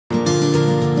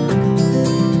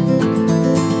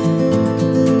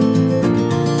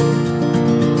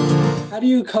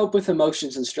you cope with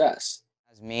emotions and stress?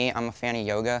 As me, I'm a fan of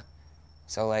yoga,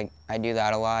 so like I do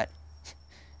that a lot,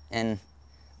 and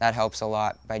that helps a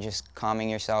lot by just calming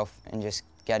yourself and just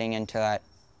getting into that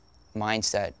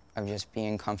mindset of just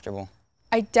being comfortable.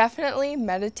 I definitely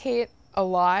meditate a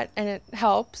lot, and it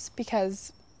helps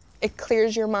because it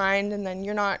clears your mind, and then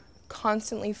you're not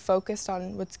constantly focused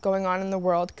on what's going on in the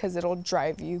world because it'll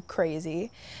drive you crazy.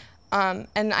 And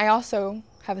I also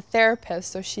have a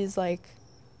therapist, so she's like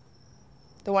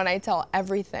the one I tell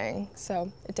everything,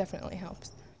 so it definitely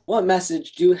helps. What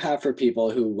message do you have for people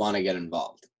who want to get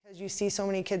involved? Because you see so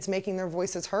many kids making their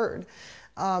voices heard.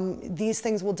 These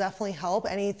things will definitely help.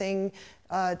 Anything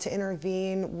to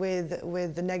intervene with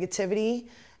the negativity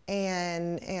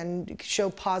and show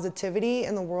positivity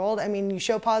in the world. I mean, you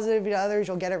show positivity to others,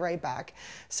 you'll get it right back.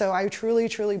 So I truly,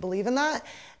 truly believe in that.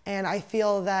 And I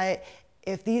feel that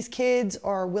if these kids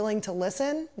are willing to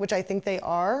listen, which I think they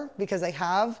are because they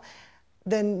have,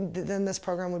 then this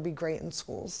program would be great in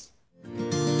schools.